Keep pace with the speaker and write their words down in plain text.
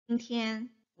今天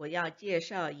我要介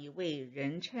绍一位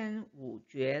人称五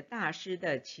绝大师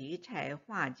的奇才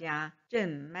画家郑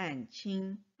曼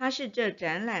青，他是这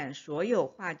展览所有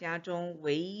画家中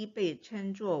唯一被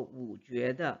称作五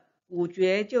绝的。五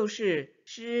绝就是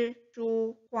诗、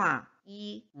书、画、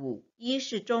医、武。医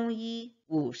是中医，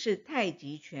武是太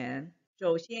极拳。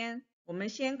首先，我们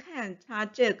先看他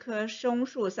这棵松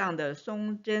树上的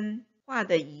松针，画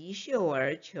得宜秀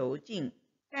而遒劲。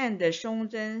淡的松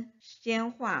针先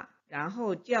画，然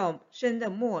后较深的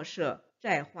墨色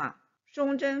再画。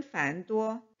松针繁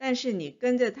多，但是你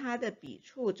跟着他的笔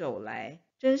触走来，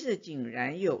真是井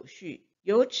然有序。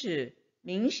由此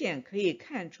明显可以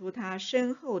看出他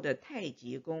深厚的太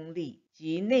极功力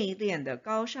及内敛的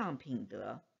高尚品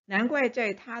德。难怪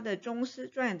在他的宗师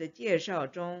传的介绍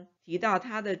中提到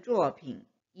他的作品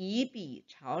以笔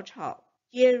草草，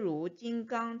皆如金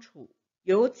刚杵，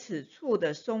有此处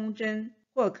的松针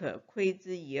或可窥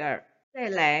之一二。再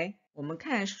来，我们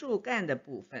看树干的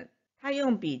部分，他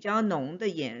用比较浓的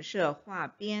颜色画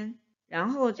边，然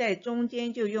后在中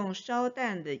间就用稍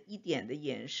淡的一点的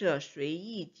颜色随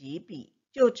意几笔，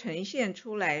就呈现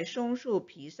出来松树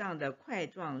皮上的块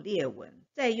状裂纹，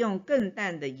再用更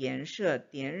淡的颜色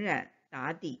点染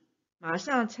打底，马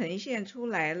上呈现出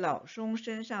来老松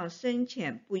身上深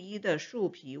浅不一的树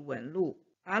皮纹路，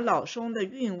把老松的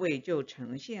韵味就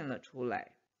呈现了出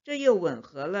来。这又吻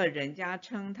合了人家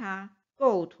称他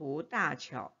构图大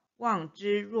巧，望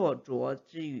之若拙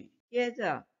之语。接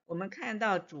着我们看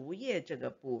到竹叶这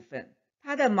个部分，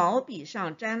他的毛笔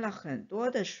上沾了很多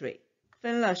的水，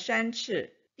分了3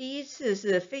次。第一次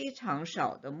是非常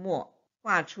少的墨，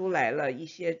画出来了一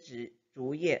些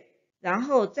竹叶，然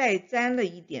后再沾了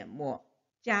一点墨，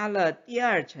加了第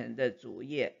2层的竹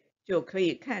叶，就可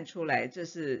以看出来这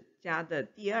是加的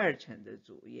第2层的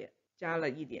竹叶，加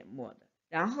了一点墨的。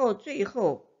然后最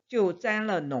后就沾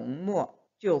了浓墨，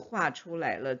就画出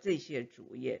来了这些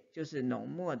竹叶，就是浓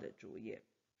墨的竹叶。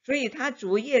所以它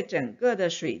竹叶整个的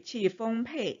水气丰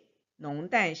沛，浓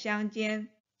淡相间，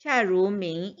恰如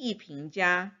明艺评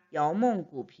家姚孟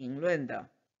古评论的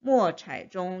墨彩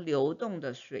中流动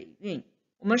的水韵。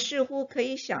我们似乎可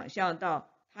以想象到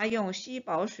他用稀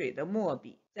薄水的墨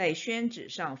笔在宣纸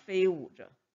上飞舞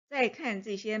着。再看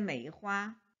这些梅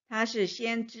花，它是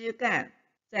先枝干，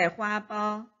在花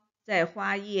苞，在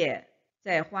花叶，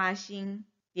在花心，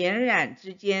点染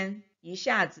之间一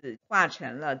下子画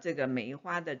成了这个梅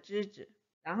花的枝子。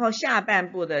然后下半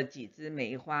部的几枝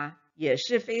梅花也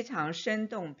是非常生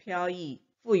动飘逸，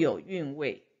富有韵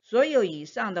味。所有以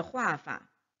上的画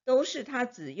法都是他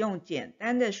只用简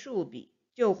单的树笔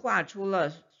就画出了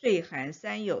岁寒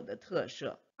三友的特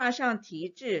色。画上题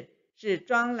字是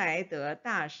庄莱德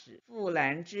大使富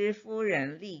兰芝夫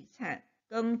人力灿，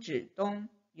庚子东，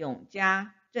永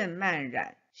嘉，郑曼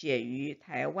染，写于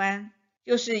台湾。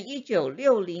就是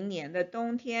1960年的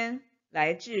冬天，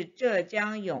来自浙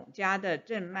江永嘉的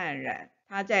郑曼染，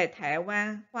他在台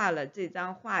湾画了这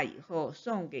张画以后，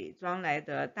送给庄莱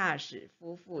德大使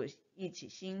夫妇一起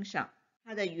欣赏。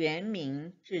他的原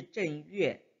名是郑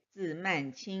月，字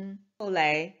曼青，后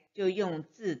来就用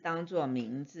字当作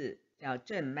名字，叫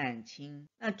郑曼青。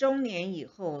那中年以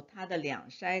后，他的两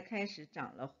腮开始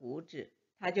长了胡子，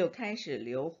他就开始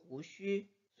留胡须，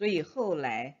所以后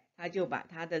来他就把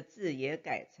他的字也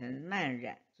改成曼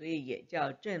染，所以也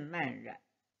叫郑曼染。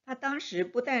他当时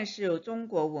不但是中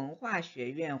国文化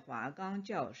学院华冈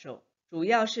教授，主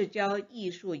要是教艺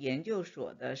术研究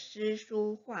所的诗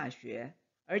书画学，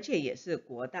而且也是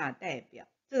国大代表。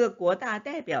这个国大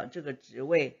代表这个职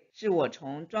位是我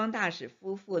从庄大使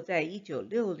夫妇在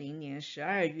1960年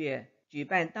12月举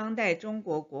办当代中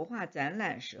国国画展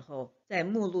览时候在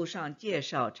目录上介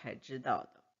绍才知道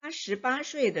的。他18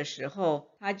岁的时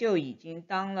候，他就已经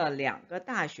当了2个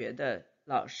大学的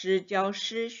老师，教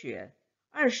诗学。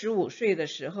25岁的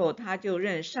时候，他就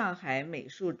任上海美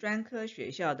术专科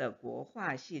学校的国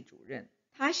画系主任。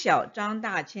他小张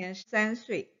大千3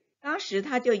岁，当时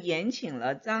他就延请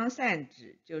了张善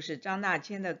之，就是张大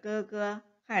千的哥哥，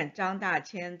和张大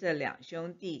千这2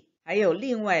兄弟，还有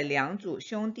另外2组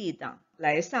兄弟党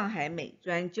来上海美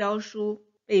专教书，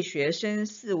被学生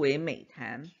视为美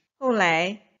谈。后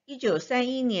来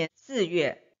1931年4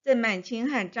月，郑曼青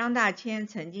和张大千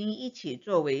曾经一起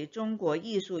作为中国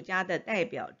艺术家的代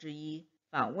表之一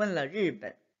访问了日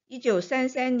本。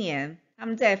1933年，他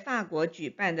们在法国举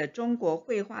办的中国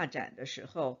绘画展的时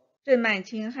候，郑曼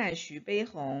青和徐悲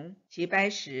鸿、齐白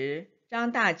石、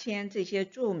张大千这些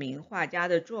著名画家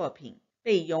的作品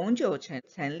被永久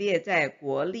陈列在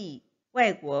国立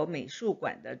外国美术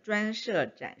馆的专设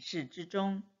展示之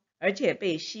中，而且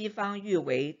被西方誉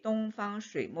为东方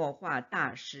水墨画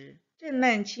大师。郑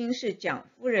曼青是蒋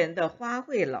夫人的花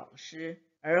卉老师，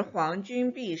而黄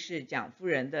君璧是蒋夫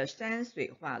人的山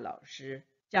水画老师。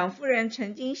蒋夫人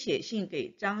曾经写信给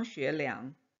张学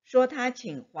良，说她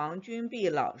请黄君璧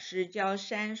老师教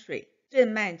山水，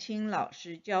郑曼青老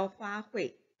师教花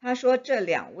卉。她说这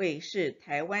两位是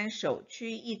台湾首屈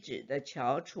一指的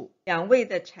翘楚，两位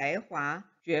的才华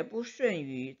绝不逊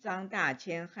于张大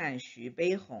千和徐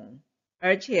悲鸿。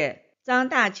而且张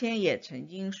大千也曾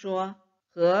经说，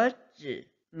荷芷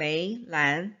梅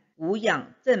兰吾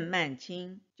仰郑曼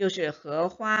青，就是荷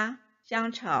花、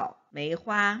香草、梅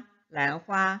花、兰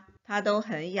花，他都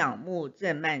很仰慕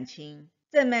郑曼青。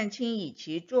郑曼青以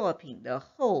其作品的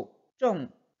厚、重、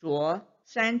拙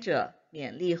三者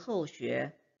勉励后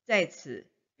学，在此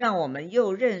让我们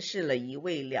又认识了一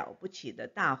位了不起的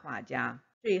大画家。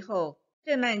最后，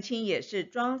郑曼青也是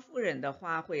庄夫人的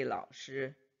花卉老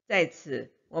师。在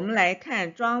此，我们来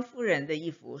看庄夫人的一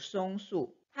幅松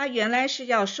树，她原来是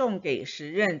要送给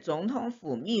时任总统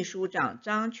府秘书长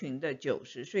张群的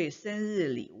90岁生日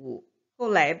礼物，后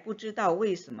来不知道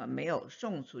为什么没有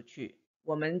送出去，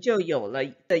我们就有了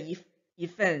一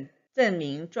份证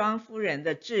明庄夫人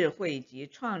的智慧及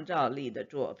创造力的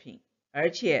作品，而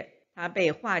且她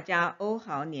被画家欧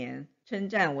豪年称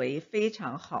赞为非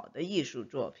常好的艺术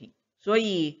作品，所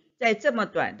以在这么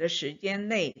短的时间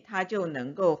内，她就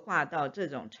能够画到这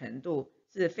种程度，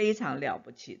是非常了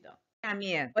不起的。下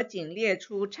面我仅列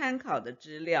出参考的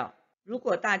资料，如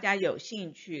果大家有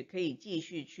兴趣，可以继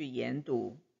续去研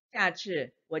读。下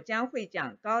次我将会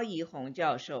讲高怡红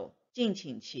教授，敬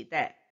请期待。